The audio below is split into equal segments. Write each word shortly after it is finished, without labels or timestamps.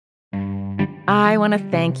I want to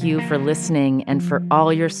thank you for listening and for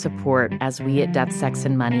all your support as we at Death, Sex,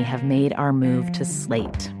 and Money have made our move to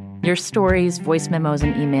Slate. Your stories, voice memos,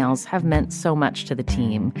 and emails have meant so much to the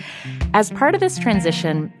team. As part of this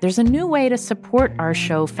transition, there's a new way to support our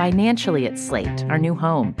show financially at Slate, our new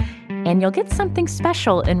home, and you'll get something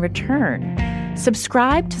special in return.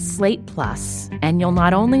 Subscribe to Slate Plus, and you'll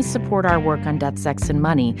not only support our work on Death, Sex, and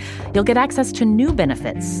Money, you'll get access to new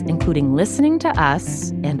benefits, including listening to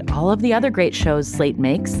us and all of the other great shows Slate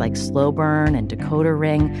makes, like Slow Burn and Decoder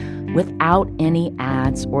Ring, without any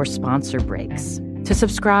ads or sponsor breaks. To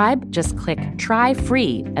subscribe, just click Try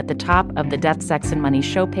Free at the top of the Death, Sex, and Money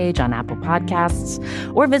show page on Apple Podcasts,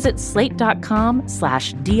 or visit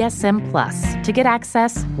slate.com/DSM Plus to get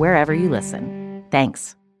access wherever you listen.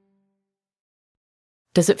 Thanks.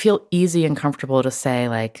 Does it feel easy and comfortable to say,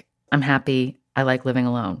 like, I'm happy, I like living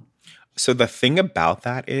alone? So the thing about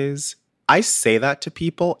that is, I say that to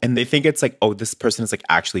people and they think it's like, oh, this person is like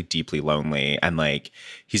actually deeply lonely and like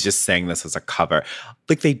he's just saying this as a cover.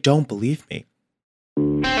 Like, they don't believe me.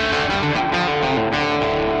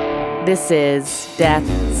 This is Death,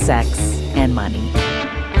 Sex, and Money,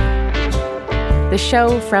 the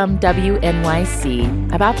show from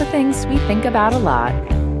WNYC about the things we think about a lot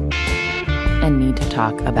and need to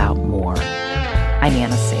talk about more. I'm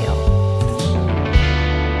Anna Sale.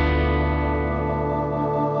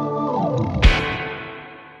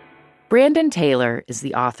 Brandon Taylor is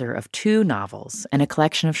the author of 2 novels and a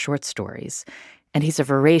collection of short stories, and he's a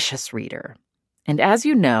voracious reader. And as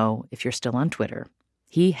you know, if you're still on Twitter,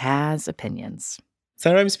 he has opinions.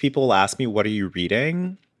 Sometimes people will ask me, what are you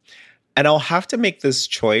reading? And I'll have to make this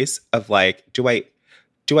choice of like, do I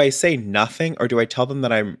say nothing or do I tell them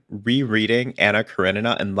that I'm rereading Anna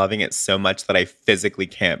Karenina and loving it so much that I physically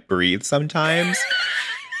can't breathe sometimes?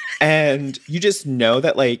 And you just know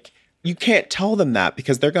that, like, you can't tell them that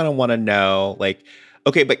because they're going to want to know, like,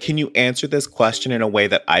 okay, but can you answer this question in a way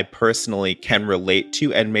that I personally can relate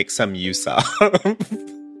to and make some use of?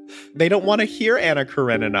 They don't want to hear Anna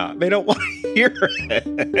Karenina. They don't want to hear it.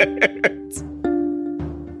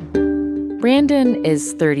 Brandon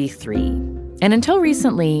is 33. And until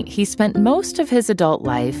recently, he spent most of his adult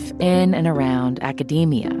life in and around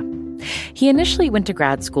academia. He initially went to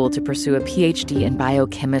grad school to pursue a PhD in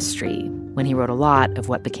biochemistry when he wrote a lot of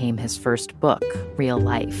what became his first book, Real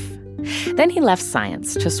Life. Then he left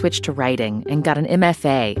science to switch to writing and got an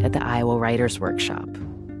MFA at the Iowa Writers' Workshop.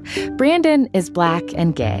 Brandon is Black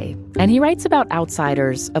and gay, and he writes about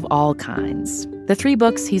outsiders of all kinds. The 3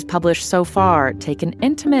 books he's published so far take an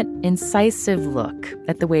intimate, incisive look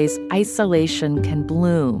at the ways isolation can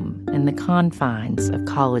bloom in the confines of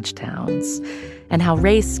college towns, and how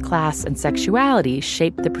race, class, and sexuality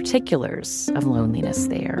shape the particulars of loneliness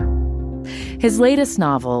there. His latest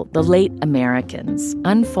novel, The Late Americans,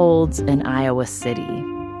 unfolds in Iowa City.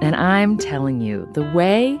 And I'm telling you, the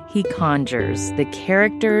way he conjures the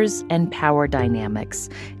characters and power dynamics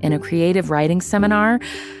in a creative writing seminar,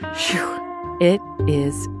 it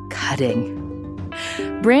is cutting.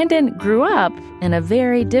 Brandon grew up in a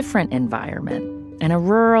very different environment, in a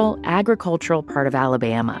rural, agricultural part of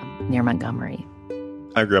Alabama near Montgomery.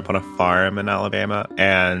 I grew up on a farm in Alabama,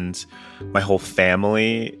 and my whole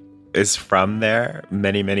family is from there,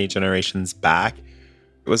 many, many generations back.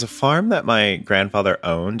 It was a farm that my grandfather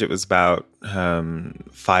owned. It was about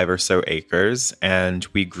 5 or so acres, and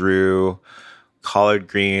we grew collard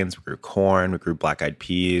greens, we grew corn, we grew black-eyed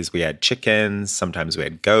peas, we had chickens, sometimes we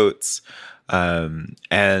had goats.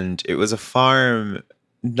 And it was a farm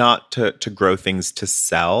not to grow things to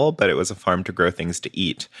sell, but it was a farm to grow things to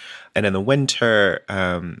eat. And in the winter,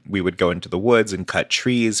 we would go into the woods and cut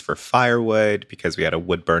trees for firewood because we had a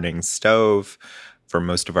wood-burning stove for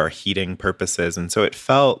most of our heating purposes. And so it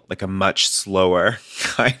felt like a much slower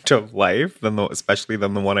kind of life, especially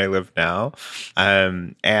than the one I live now.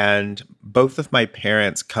 And both of my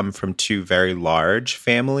parents come from 2 very large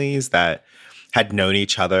families that had known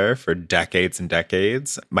each other for decades and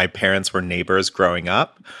decades. My parents were neighbors growing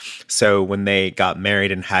up. So when they got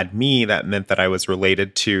married and had me, that meant that I was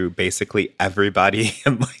related to basically everybody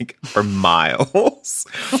for miles,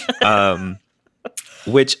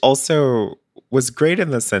 which also was great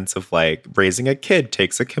in the sense of like raising a kid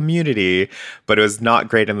takes a community, but it was not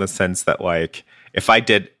great in the sense that like if I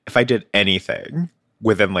did anything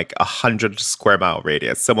within like 100 square mile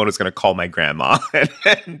radius, someone was going to call my grandma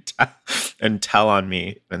and tell on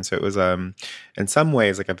me. And so it was in some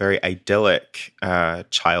ways like a very idyllic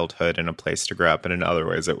childhood and a place to grow up, and in other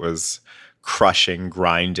ways it was crushing,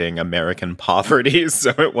 grinding American poverty.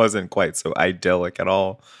 So it wasn't quite so idyllic at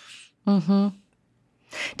all. Mm-hmm.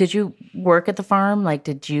 Did you work at the farm? Like,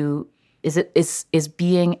 is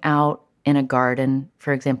being out in a garden,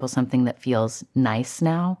 for example, something that feels nice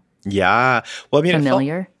now? Yeah. Well, I mean,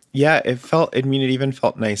 Familiar? I mean, it even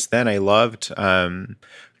felt nice then. I loved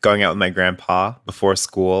going out with my grandpa before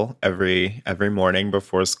school, every morning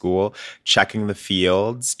before school, checking the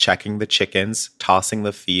fields, checking the chickens, tossing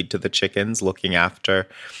the feed to the chickens, looking after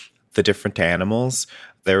the different animals.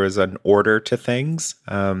 There was an order to things.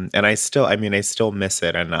 And I still miss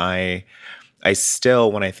it. And I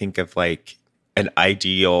still, when I think of like an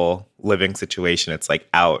ideal living situation, it's like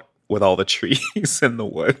out with all the trees in the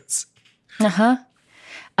woods. Uh-huh.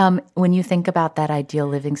 When you think about that ideal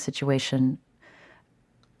living situation,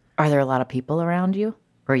 are there a lot of people around you,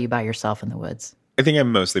 or are you by yourself in the woods? I think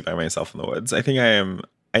I'm mostly by myself in the woods. I think I am.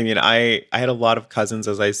 I mean, I had a lot of cousins,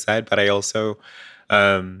 as I said, but I also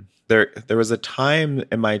there was a time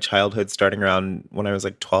in my childhood, starting around when I was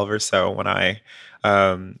like 12 or so, when I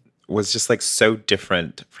was just like so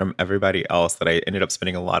different from everybody else that I ended up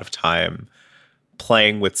spending a lot of time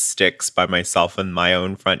playing with sticks by myself in my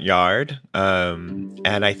own front yard. And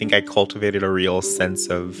I think I cultivated a real sense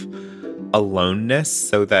of aloneness,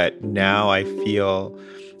 so that now I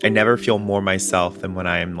never feel more myself than when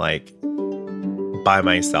I am like by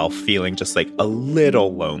myself, feeling just like a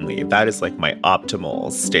little lonely. That is like my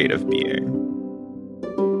optimal state of being.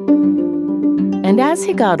 And as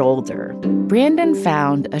he got older, Brandon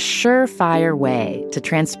found a surefire way to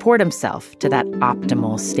transport himself to that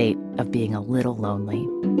optimal state of being a little lonely: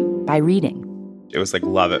 by reading. It was like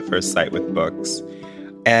love at first sight with books.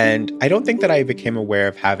 And I don't think that I became aware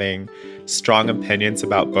of having strong opinions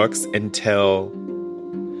about books until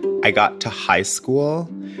I got to high school,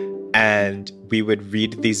 and we would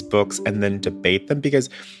read these books and then debate them,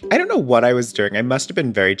 because I don't know what I was doing. I must have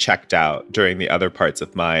been very checked out during the other parts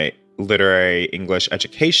of my literary English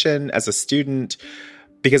education as a student,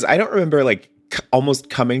 because I don't remember like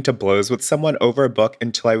almost coming to blows with someone over a book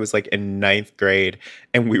until I was like in 9th grade,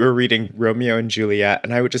 and we were reading Romeo and Juliet,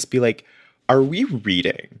 and I would just be like, are we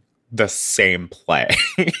reading the same play?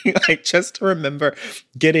 I just remember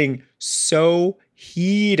getting so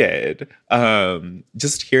heated,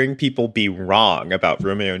 just hearing people be wrong about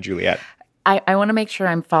Romeo and Juliet. I want to make sure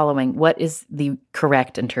I'm following. What is the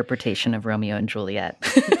correct interpretation of Romeo and Juliet?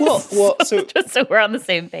 Well, so just so we're on the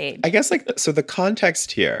same page. I guess so the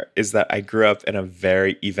context here is that I grew up in a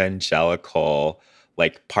very evangelical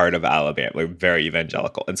like part of Alabama, like very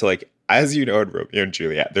evangelical. And so like, as you know, in Romeo and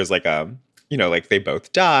Juliet, there's like like they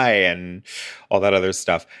both die and all that other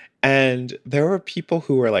stuff. And there were people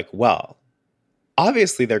who were like, well,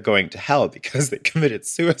 obviously they're going to hell because they committed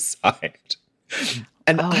suicide.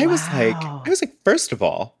 And I was like, first of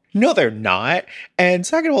all, no, they're not. And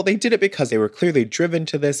second of all, they did it because they were clearly driven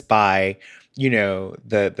to this by,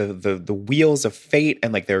 the wheels of fate,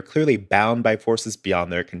 and like they were clearly bound by forces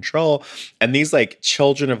beyond their control. And these like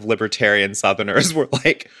children of libertarian Southerners were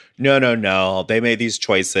like, no, they made these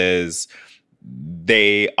choices.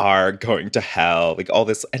 They are going to hell, like all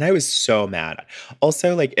this. And I was so mad.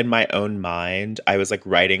 Also, like in my own mind, I was like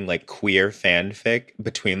writing like queer fanfic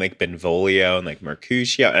between like Benvolio and like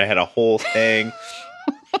Mercutio. And I had a whole thing.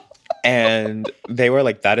 And they were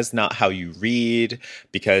like, that is not how you read,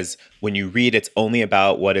 because when you read, it's only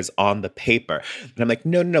about what is on the paper. And I'm like,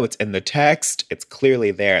 no, it's in the text. It's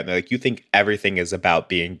clearly there. And they're like, you think everything is about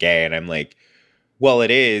being gay. And I'm like, well,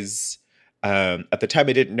 it is. At the time,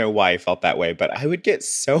 I didn't know why I felt that way, but I would get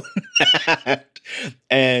so mad,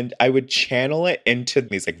 and I would channel it into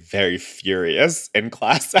these like very furious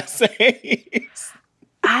in-class essays.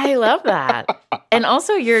 I love that. And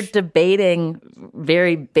also you're debating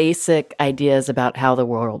very basic ideas about how the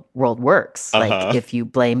world works. Like if you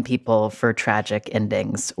blame people for tragic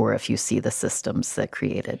endings, or if you see the systems that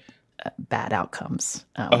created bad outcomes.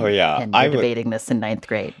 And you're debating this in 9th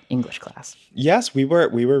grade English class. Yes, we were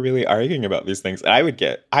really arguing about these things. And I would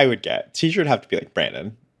get teacher would have to be like,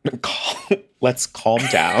 Brandon, let's calm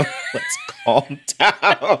down. Let's calm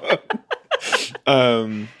down.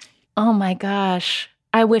 Oh my gosh.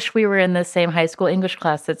 I wish we were in the same high school English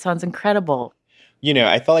class. That sounds incredible.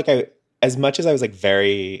 I felt like as much as I was like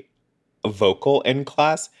very vocal in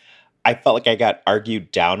class, I felt like I got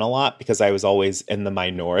argued down a lot because I was always in the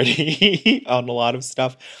minority on a lot of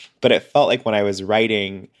stuff. But it felt like when I was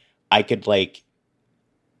writing, I felt like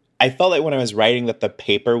when I was writing that the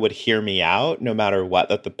paper would hear me out no matter what,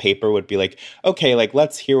 that the paper would be like, okay, like,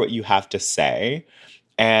 let's hear what you have to say.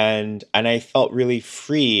 And I felt really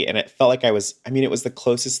free. And it felt like it was the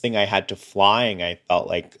closest thing I had to flying. I felt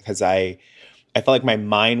like, because I felt like my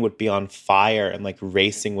mind would be on fire and like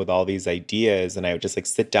racing with all these ideas. And I would just like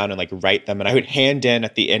sit down and like write them. And I would hand in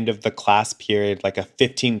at the end of the class period, like a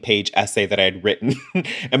 15-page essay that I had written.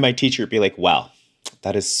 And my teacher would be like, well,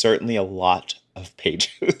 that is certainly a lot of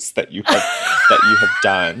pages that you have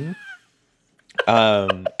done.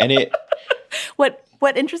 And it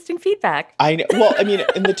What interesting feedback. I know. Well, I mean,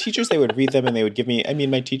 and the teachers, they would read them and they would give me, I mean,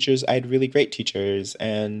 my teachers, I had really great teachers,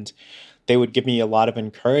 and they would give me a lot of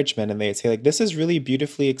encouragement, and they'd say, like, this is really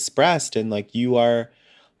beautifully expressed, and like you are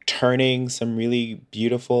turning some really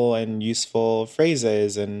beautiful and useful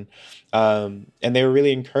phrases, and they were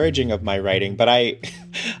really encouraging of my writing. But I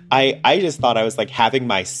just thought I was like having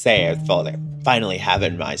my say. I felt like finally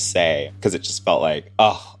having my say, because it just felt like,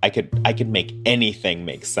 oh, I could make anything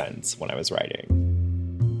make sense when I was writing.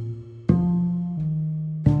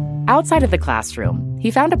 Outside of the classroom,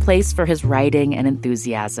 he found a place for his writing and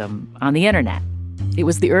enthusiasm on the internet. It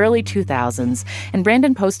was the early 2000s, and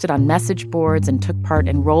Brandon posted on message boards and took part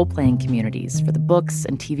in role-playing communities for the books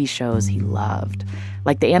and TV shows he loved,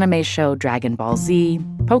 like the anime show Dragon Ball Z,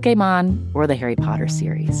 Pokemon, or the Harry Potter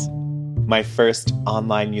series. My first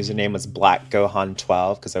online username was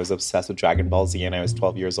BlackGohan12 because I was obsessed with Dragon Ball Z and I was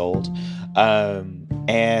 12 years old.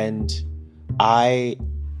 And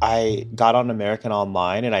I got on American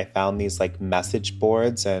Online and I found these like message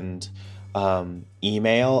boards and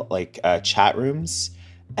email, like chat rooms.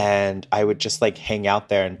 And I would just like hang out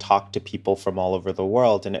there and talk to people from all over the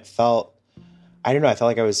world. And it felt, I don't know, I felt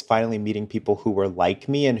like I was finally meeting people who were like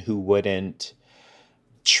me and who wouldn't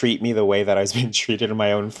treat me the way that I was being treated in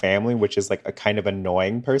my own family, which is like a kind of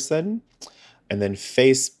annoying person. And then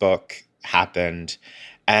Facebook happened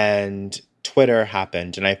and Twitter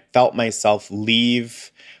happened, and I felt myself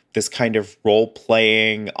leave this kind of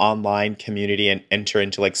role-playing online community and enter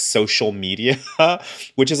into like social media,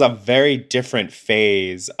 which is a very different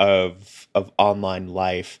phase of online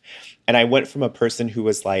life. And I went from a person who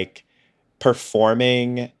was like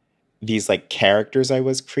performing these like characters I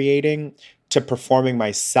was creating to performing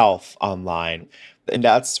myself online. And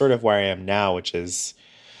that's sort of where I am now, which is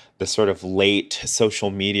the sort of late social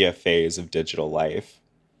media phase of digital life.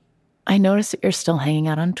 I notice that you're still hanging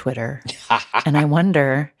out on Twitter, and I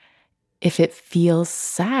wonder if it feels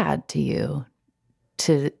sad to you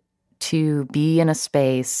to be in a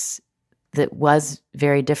space that was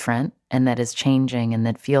very different and that is changing and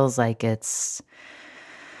that feels like it's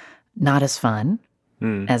not as fun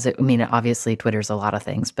as it. I mean, obviously Twitter's a lot of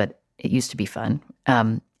things, but it used to be fun.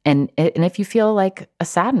 And if you feel like a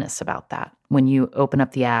sadness about that when you open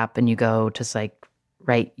up the app and you go to like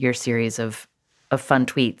write your series of fun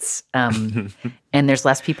tweets, and there's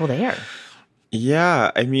less people there.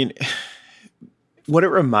 Yeah, I mean, what it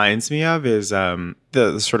reminds me of is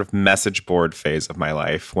the sort of message board phase of my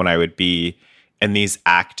life when I would be in these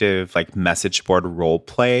active like message board role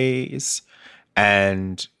plays,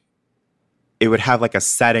 and it would have like a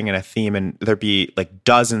setting and a theme, and there'd be like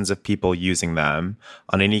dozens of people using them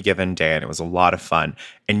on any given day, and it was a lot of fun.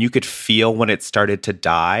 And you could feel when it started to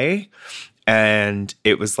die. And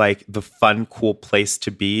it was like the fun, cool place to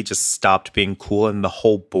be just stopped being cool, and the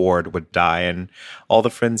whole board would die. And all the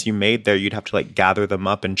friends you made there, you'd have to like gather them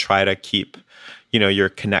up and try to keep, your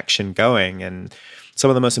connection going. And some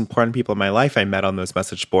of the most important people in my life I met on those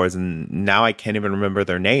message boards, and now I can't even remember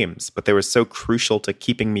their names, but they were so crucial to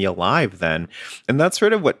keeping me alive then. And that's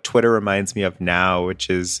sort of what Twitter reminds me of now, which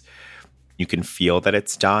is you can feel that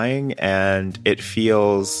it's dying, and it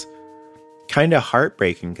feels kind of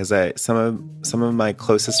heartbreaking because some of my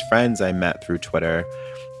closest friends I met through Twitter,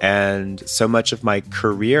 and so much of my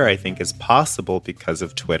career I think is possible because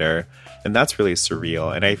of Twitter, and that's really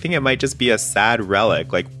surreal. And I think it might just be a sad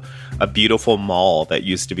relic, like a beautiful mall that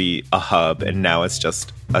used to be a hub and now it's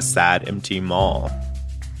just a sad empty mall.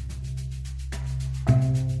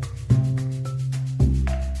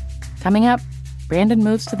 Coming up, Brandon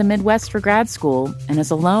moves to the Midwest for grad school and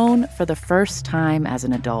is alone for the first time as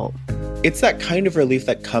an adult. It's that kind of relief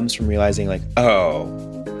that comes from realizing like, oh,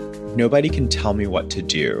 nobody can tell me what to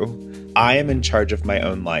do. I am in charge of my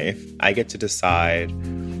own life. I get to decide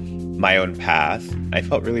my own path. I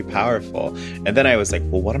felt really powerful. And then I was like,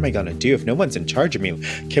 well, what am I going to do if no one's in charge of me?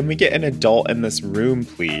 Can we get an adult in this room,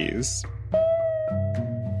 please?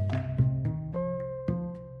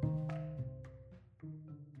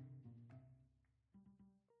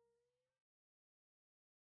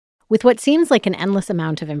 With what seems like an endless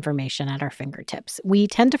amount of information at our fingertips, we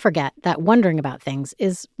tend to forget that wondering about things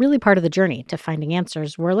is really part of the journey to finding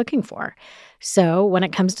answers we're looking for. So when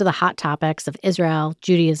it comes to the hot topics of Israel,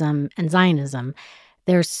 Judaism, and Zionism,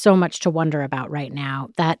 there's so much to wonder about right now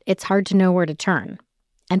that it's hard to know where to turn.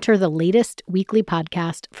 Enter the latest weekly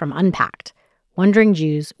podcast from Unpacked, Wondering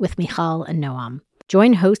Jews with Michal and Noam.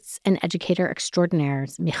 Join hosts and educator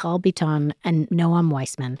extraordinaires Michal Biton and Noam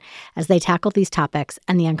Weissman as they tackle these topics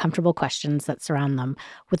and the uncomfortable questions that surround them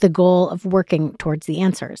with the goal of working towards the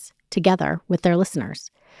answers, together with their listeners.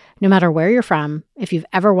 No matter where you're from, if you've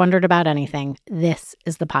ever wondered about anything, this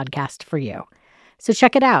is the podcast for you. So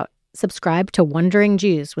check it out. Subscribe to Wondering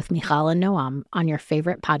Jews with Michal and Noam on your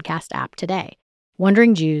favorite podcast app today.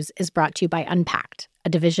 Wondering Jews is brought to you by Unpacked, a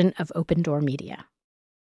division of Open Door Media.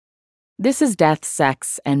 This is Death,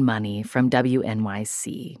 Sex, and Money from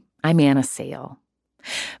WNYC. I'm Anna Sale.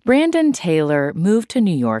 Brandon Taylor moved to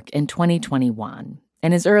New York in 2021,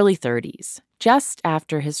 in his early 30s, just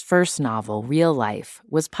after his first novel, Real Life,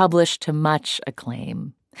 was published to much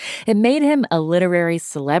acclaim. It made him a literary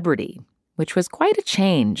celebrity, which was quite a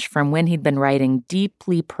change from when he'd been writing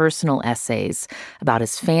deeply personal essays about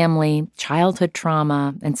his family, childhood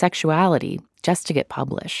trauma, and sexuality just to get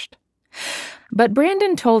published. But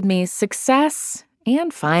Brandon told me success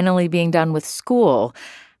and finally being done with school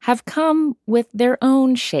have come with their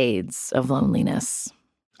own shades of loneliness.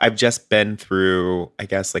 I've just been through, I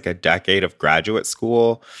guess, like a decade of graduate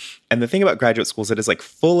school. And the thing about graduate school is it is like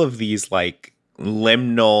full of these like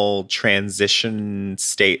liminal transition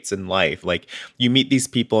states in life. Like you meet these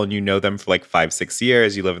people and you know them for like 5-6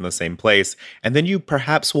 years, you live in the same place, and then you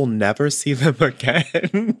perhaps will never see them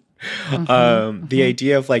again. The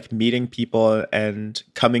idea of like meeting people and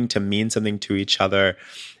coming to mean something to each other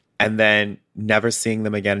and then never seeing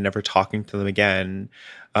them again, never talking to them again,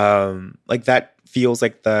 like that feels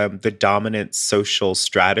like the dominant social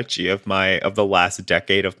strategy of the last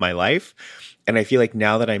decade of my life. And I feel like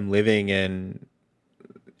now that I'm living in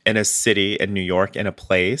a city in New York, in a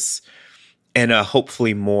place, in a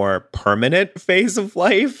hopefully more permanent phase of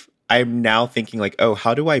life, I'm now thinking like, oh,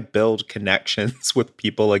 how do I build connections with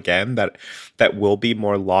people again that will be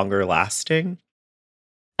more longer lasting?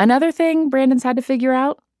 Another thing Brandon's had to figure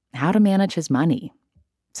out, how to manage his money.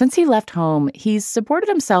 Since he left home, he's supported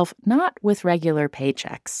himself not with regular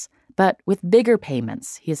paychecks, but with bigger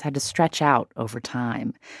payments he has had to stretch out over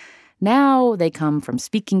time. Now they come from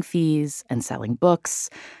speaking fees and selling books,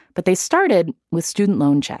 but they started with student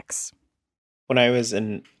loan checks. When I was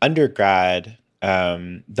in undergrad,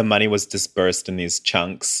 the money was dispersed in these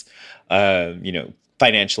chunks,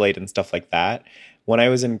 financial aid and stuff like that. When I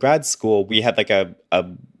was in grad school, we had like a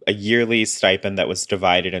yearly stipend that was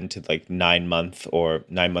divided into like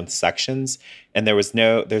 9-month sections. And there's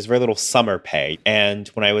very little summer pay. And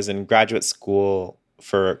when I was in graduate school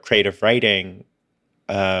for creative writing,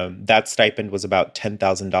 that stipend was about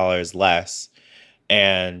 $10,000 less.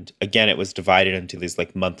 And again, it was divided into these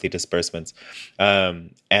like monthly disbursements. And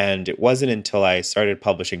it wasn't until I started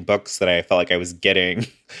publishing books that I felt like I was getting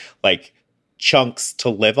like chunks to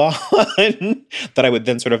live on that I would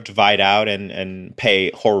then sort of divide out and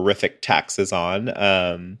pay horrific taxes on.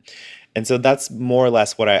 And so that's more or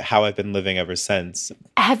less how I've been living ever since.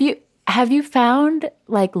 Have you found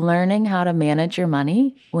like learning how to manage your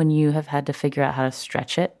money when you have had to figure out how to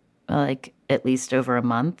stretch it, like at least over a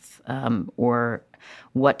month, or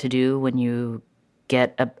what to do when you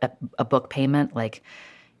get a book payment? Like,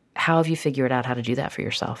 how have you figured out how to do that for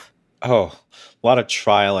yourself? Oh, a lot of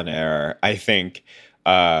trial and error. I think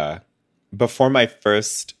before my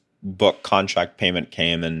first book contract payment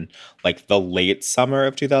came in like the late summer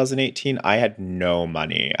of 2018, I had no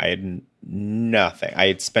money. I had nothing. I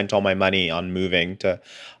had spent all my money on moving to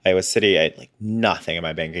Iowa City. I had like nothing in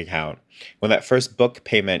my bank account. When that first book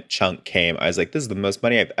payment chunk came, I was like, this is the most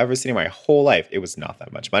money I've ever seen in my whole life. It was not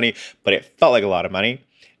that much money, but it felt like a lot of money.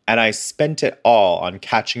 And I spent it all on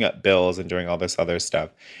catching up bills and doing all this other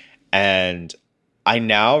stuff. And I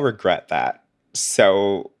now regret that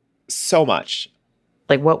so much.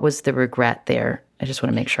 Like, what was the regret there? I just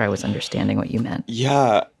want to make sure I was understanding what you meant.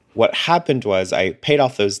 Yeah. What happened was I paid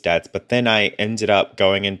off those debts, but then I ended up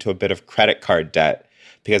going into a bit of credit card debt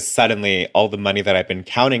because suddenly all the money that I've been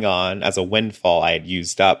counting on as a windfall I had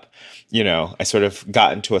used up. I sort of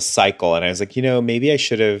got into a cycle and I was like, maybe I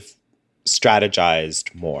should have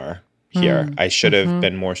strategized more here. I should have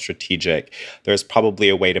been more strategic. There's probably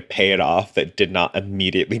a way to pay it off that did not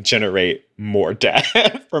immediately generate more debt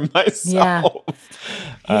for myself.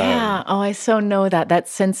 Yeah. I so know that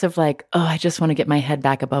sense of like, I just want to get my head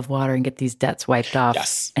back above water and get these debts wiped off.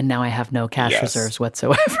 Yes. And now I have no cash reserves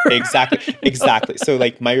whatsoever. Exactly. So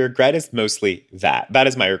like my regret is mostly that. That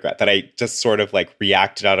is my regret, that I just sort of like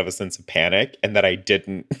reacted out of a sense of panic and that I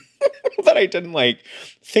didn't like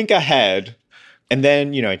think ahead. And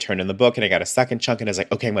then, I turned in the book and I got a second chunk and I was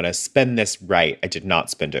like, okay, I'm going to spend this right. I did not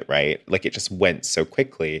spend it right. Like it just went so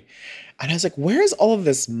quickly. And I was like, where is all of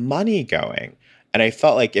this money going? And I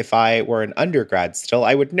felt like if I were an undergrad still,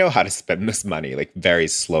 I would know how to spend this money, like very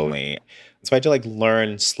slowly. So I had to like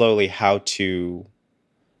learn slowly how to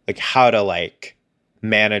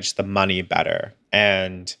manage the money better.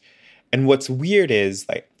 And what's weird is,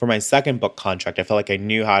 like, for my second book contract, I felt like I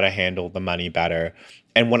knew how to handle the money better.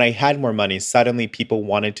 And when I had more money, suddenly people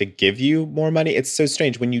wanted to give you more money. It's so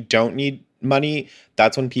strange. When you don't need money,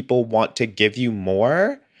 that's when people want to give you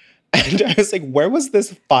more. And I was like, where was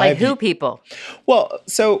this Like who people? Well,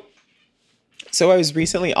 so I was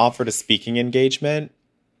recently offered a speaking engagement.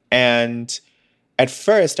 And at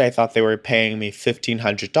first, I thought they were paying me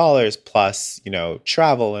 $1,500 plus,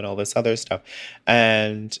 travel and all this other stuff.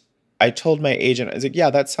 And I told my agent, I was like, yeah,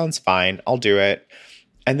 that sounds fine. I'll do it.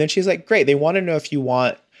 And then she's like, great. They want to know if you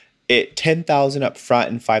want it $10,000 up front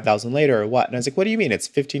and $5,000 later or what. And I was like, what do you mean? It's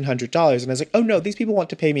 $1,500. And I was like, oh no, these people want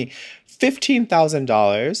to pay me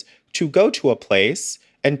 $15,000 to go to a place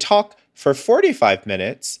and talk for 45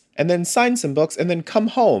 minutes and then sign some books and then come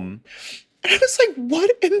home. And I was like, what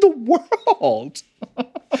in the world?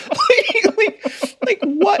 like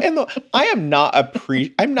what in the... I'm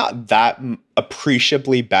not that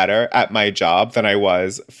appreciably better at my job than I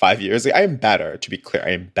was 5 years ago. I am better, to be clear.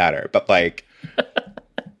 I am better. But like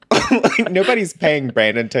nobody's paying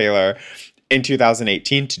Brandon Taylor in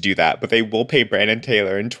 2018 to do that, but they will pay Brandon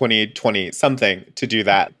Taylor in 2020 something to do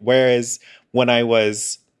that. Whereas when I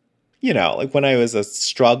was, when I was a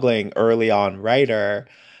struggling early on writer,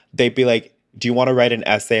 they'd be like, do you want to write an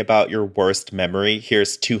essay about your worst memory?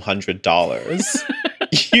 Here's $200.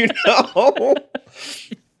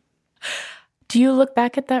 Do you look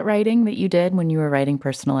back at that writing that you did when you were writing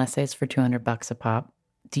personal essays for $200 a pop?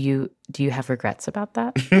 Do you have regrets about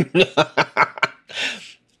that?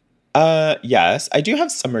 Yes, I do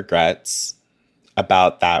have some regrets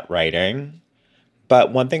about that writing.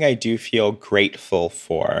 But one thing I do feel grateful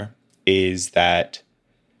for is that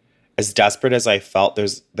as desperate as I felt,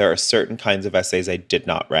 there are certain kinds of essays I did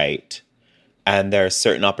not write. And there are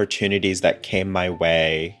certain opportunities that came my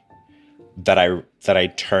way that I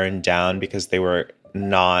turned down because they were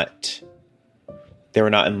not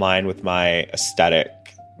in line with my aesthetic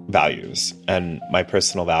values and my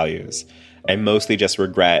personal values. I mostly just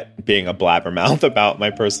regret being a blabbermouth about my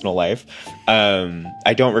personal life.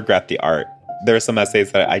 I don't regret the art. There are some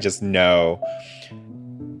essays that I just know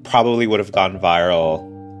probably would have gone viral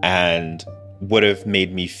and would have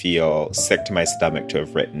made me feel sick to my stomach to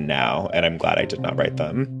have written now, and I'm glad I did not write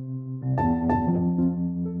them.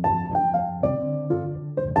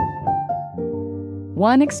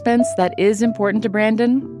 One expense that is important to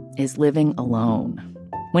Brandon is living alone.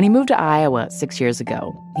 When he moved to Iowa 6 years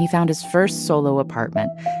ago, he found his first solo apartment,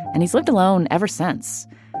 and he's lived alone ever since,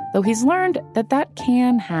 though he's learned that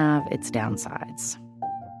can have its downsides.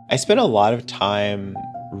 I spent a lot of time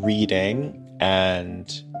reading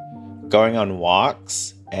and going on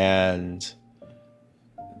walks and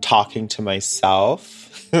talking to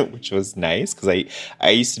myself, which was nice because I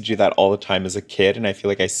used to do that all the time as a kid, and I feel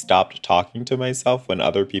like I stopped talking to myself when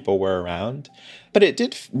other people were around. But it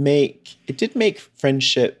did make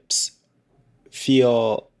friendships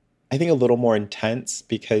feel, I think, a little more intense,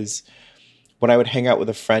 because when I would hang out with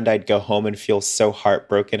a friend, I'd go home and feel so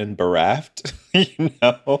heartbroken and bereft,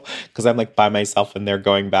 because I'm like by myself and they're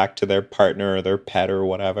going back to their partner or their pet or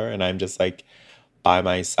whatever, and I'm just like by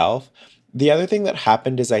myself. The other thing that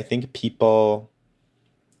happened is I think,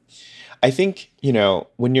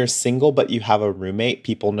 when you're single but you have a roommate,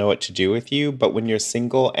 people know what to do with you. But when you're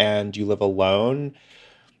single and you live alone,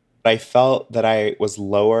 I felt that I was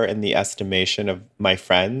lower in the estimation of my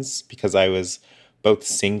friends because I was both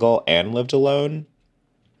single and lived alone.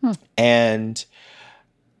 And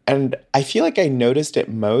I feel like I noticed it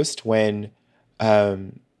most when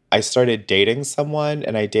I started dating someone,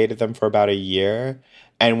 and I dated them for about a year.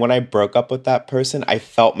 And when I broke up with that person, I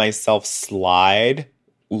felt myself slide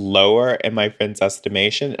lower in my friend's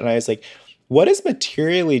estimation. And I was like, what is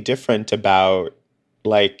materially different about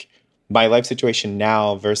like my life situation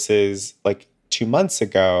now versus like 2 months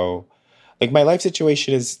ago? Like, my life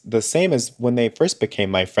situation is the same as when they first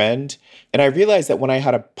became my friend. And I realized that when I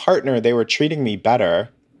had a partner, they were treating me better.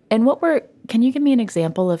 And can you give me an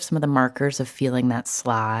example of some of the markers of feeling that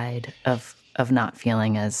slide, of not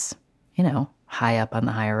feeling as, high up on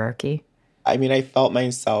the hierarchy? I mean, I felt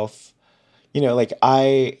myself,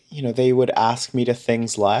 they would ask me to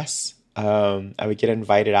things less. I would get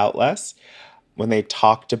invited out less. When they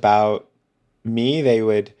talked about me, they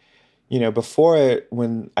would,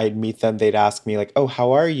 when I'd meet them, they'd ask me like, oh,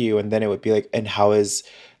 how are you? And then it would be like, and how's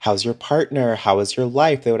your partner? How is your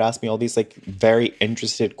life? They would ask me all these like very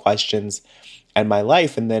interested questions in my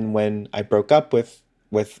life. And then when I broke up with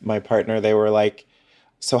with my partner, they were like,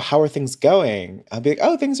 so how are things going? I'll be like,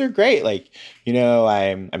 oh, things are great. Like, you know,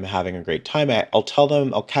 I'm having a great time. I'll tell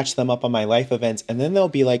them, I'll catch them up on my life events. And then they'll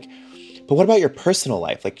be like, but what about your personal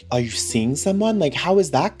life? Like, are you seeing someone? Like, how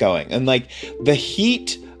is that going? And like the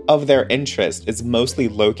heat of their interest is mostly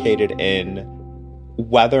located in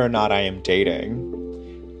whether or not I am dating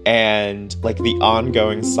and like the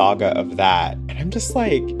ongoing saga of that. And I'm just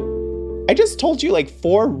like, I just told you like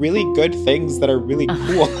 4 really good things that are really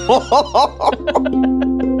cool.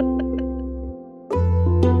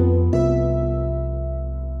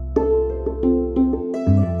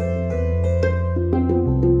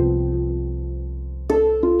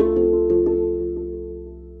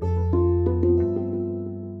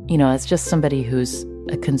 You know, as just somebody who's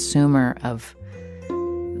a consumer of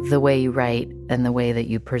the way you write and the way that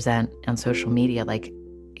you present on social media, like,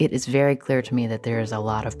 it is very clear to me that there is a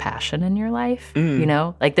lot of passion in your life, you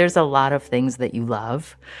know? Like, there's a lot of things that you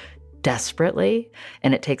love desperately,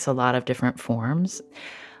 and it takes a lot of different forms.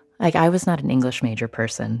 Like, I was not an English major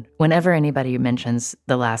person. Whenever anybody mentions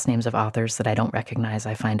the last names of authors that I don't recognize,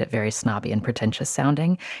 I find it very snobby and pretentious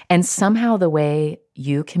sounding. And somehow the way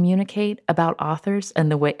you communicate about authors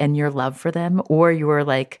and the way and your love for them, or your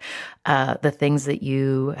like the things that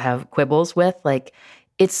you have quibbles with, like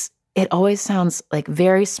it always sounds like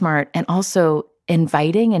very smart and also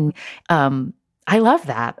inviting. And I love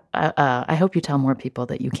that. I hope you tell more people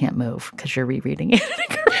that you can't move because you're rereading it.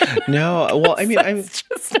 No, well, I mean, it's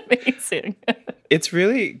just amazing. It's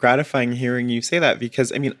really gratifying hearing you say that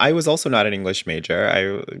because, I mean, I was also not an English major.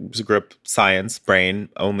 I grew up science, brain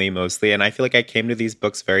only mostly, and I feel like I came to these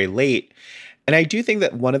books very late. And I do think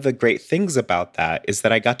that one of the great things about that is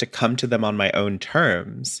that I got to come to them on my own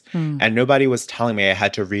terms. And nobody was telling me I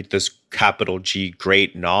had to read this capital G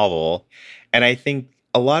great novel. And I think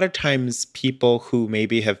a lot of times people who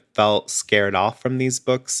maybe have felt scared off from these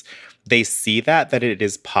books, they see that it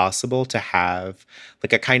is possible to have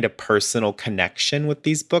like a kind of personal connection with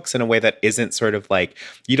these books in a way that isn't sort of like,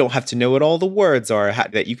 you don't have to know what all the words are,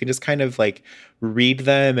 that you can just kind of like read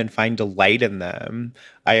them and find delight in them.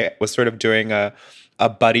 I was sort of doing a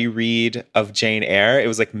buddy read of Jane Eyre. It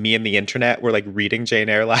was like me and the internet were like reading Jane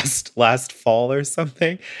Eyre last fall or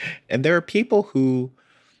something. And there are people who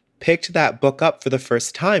picked that book up for the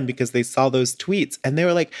first time because they saw those tweets and they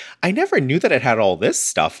were like, I never knew that it had all this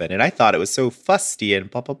stuff in it. I thought it was so fusty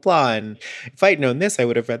and blah, blah, blah. And if I'd known this, I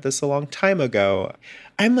would have read this a long time ago.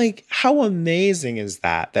 I'm like, how amazing is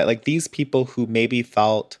that? That like these people who maybe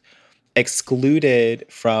felt excluded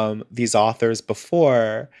from these authors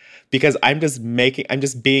before because I'm just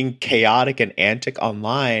being chaotic and antic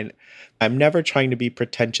online. I'm never trying to be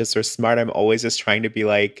pretentious or smart. I'm always just trying to be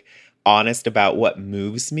like, honest about what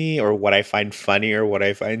moves me or what I find funny or what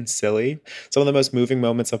I find silly. Some of the most moving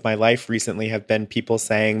moments of my life recently have been people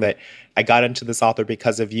saying that I got into this author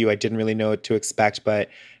because of you. I didn't really know what to expect, but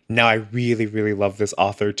now I really, really love this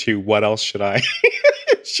author too. What else should I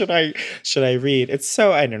should I read? It's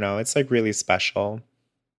so, I don't know, it's like really special.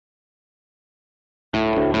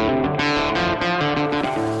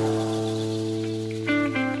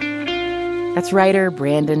 That's writer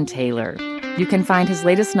Brandon Taylor. You can find his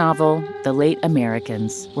latest novel, The Late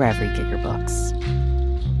Americans, wherever you get your books.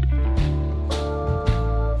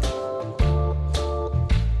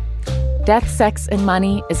 Death, Sex, and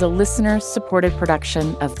Money is a listener-supported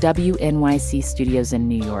production of WNYC Studios in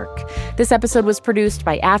New York. This episode was produced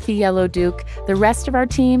by Afi Yellow-Duke. The rest of our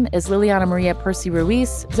team is Liliana Maria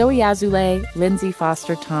Percy-Ruiz, Zoe Azulay, Lindsay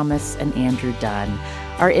Foster-Thomas, and Andrew Dunn.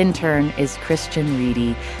 Our intern is Christian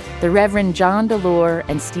Reedy. The Reverend John Delore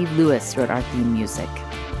and Steve Lewis wrote our theme music.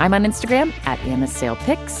 I'm on Instagram at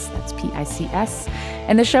AnnaSalePics, that's P-I-C-S,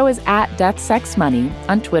 and the show is at Death, Sex, Money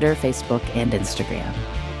on Twitter, Facebook, and Instagram.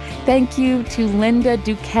 Thank you to Linda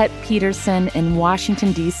Duquette Peterson in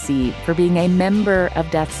Washington, D.C. for being a member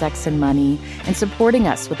of Death, Sex, and Money and supporting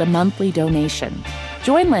us with a monthly donation.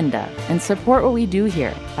 Join Linda and support what we do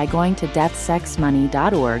here by going to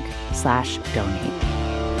deathsexmoney.org/donate.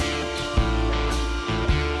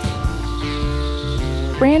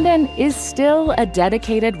 Brandon is still a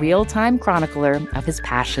dedicated real-time chronicler of his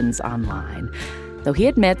passions online, though he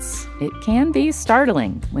admits it can be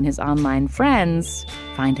startling when his online friends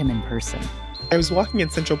find him in person. I was walking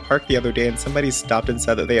in Central Park the other day and somebody stopped and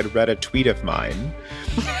said that they had read a tweet of mine.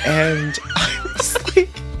 And I was like,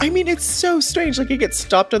 I mean, it's so strange. Like, I get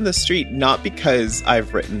stopped on the street not because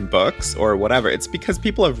I've written books or whatever. It's because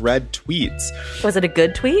people have read tweets. Was it a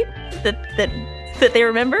good tweet that they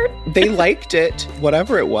remembered? They liked it,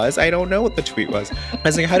 whatever it was. I don't know what the tweet was. I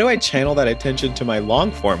was like, how do I channel that attention to my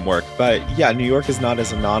long form work? But yeah, New York is not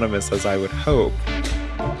as anonymous as I would hope.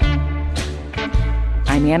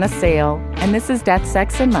 I'm Anna Sale, and this is Death,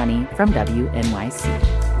 Sex, and Money from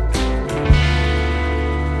WNYC.